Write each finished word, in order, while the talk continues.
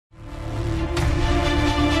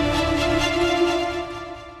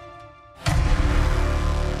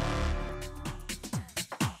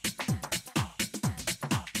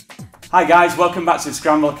Hi guys, welcome back to the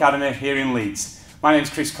Scramble Academy here in Leeds. My name's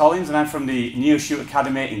Chris Collins and I'm from the Neoshoot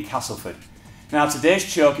Academy in Castleford. Now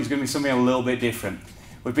today's choke is going to be something a little bit different.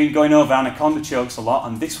 We've been going over anaconda chokes a lot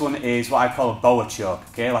and this one is what I call a boa choke,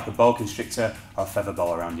 okay? Like a boa constrictor or a feather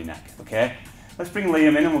boa around your neck, okay? Let's bring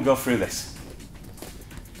Liam in and we'll go through this.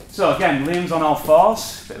 So again, Liam's on all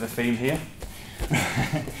fours, bit of a theme here.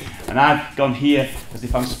 And I've gone here as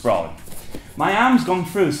if I'm sprawling. My arm's gone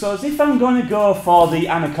through, so as if I'm going to go for the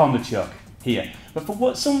anaconda choke here. But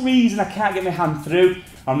for some reason I can't get my hand through,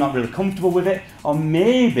 I'm not really comfortable with it, or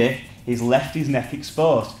maybe he's left his neck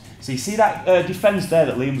exposed. So you see that defence there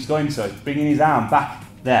that Liam's going to, bringing his arm back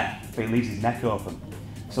there, but he leaves his neck open.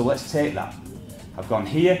 So let's take that. I've gone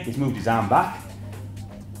here, he's moved his arm back,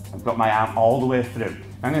 I've got my arm all the way through.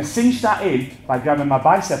 I'm going to cinch that in by grabbing my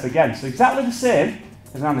bicep again. So exactly the same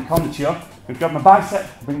as an anaconda choke. I'm going to grab my bicep,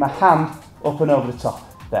 bring my hand up and over the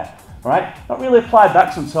top there. Alright, not really applied that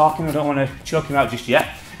because I'm talking, I don't want to choke him out just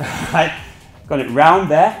yet. Right, got it round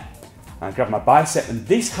there, and I grab my bicep and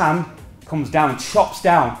this hand comes down and chops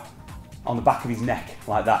down on the back of his neck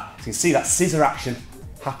like that. So you can see that scissor action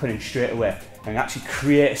happening straight away and actually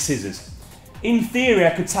create scissors. In theory I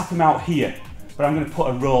could tap him out here, but I'm going to put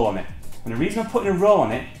a roll on it. And the reason I'm putting a roll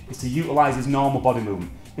on it is to utilise his normal body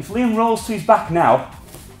movement. If Liam rolls to his back now,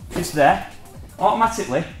 just there,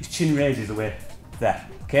 automatically his chin raises away there,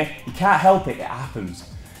 okay? You can't help it, it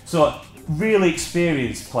happens. So really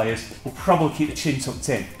experienced players will probably keep the chin tucked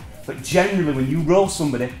in, but generally when you roll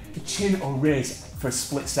somebody, the chin will raise for a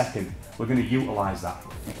split second. We're going to utilise that.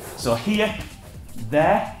 So here,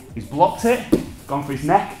 there, he's blocked it, gone for his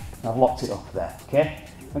neck, and I've locked it up there, okay?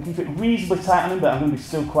 I'll keep it reasonably tight on him, but I'm going to be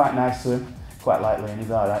still quite nice to him, quite lightly, and he's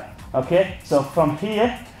alright. Okay, so from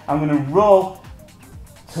here, I'm going to roll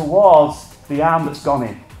towards the arm that's gone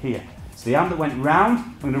in here. So the arm that went round,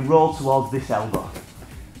 I'm going to roll towards this elbow.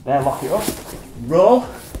 There, lock it up, roll,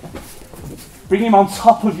 bring him on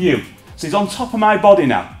top of you. So he's on top of my body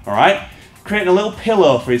now, alright? Creating a little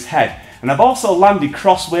pillow for his head. And I've also landed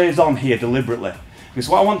crossways on here deliberately. Because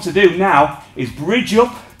what I want to do now is bridge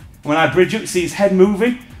up. When I bridge up, see his head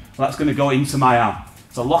moving, well, that's going to go into my arm.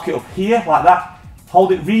 So lock it up here like that,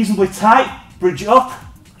 hold it reasonably tight, bridge it up,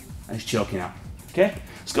 and he's choking out. Okay?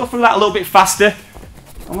 Let's go through that a little bit faster.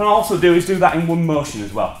 What I'm going to also do is do that in one motion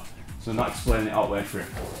as well. So I'm not explaining it all the way through.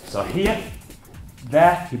 So here,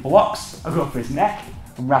 there, he blocks, I go for his neck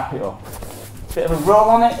and wrap it up. Bit of a roll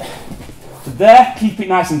on it. So there, keep it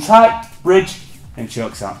nice and tight, bridge, and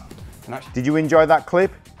chokes out. Did you enjoy that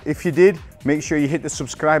clip? If you did, make sure you hit the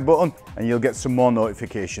subscribe button and you'll get some more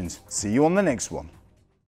notifications. See you on the next one.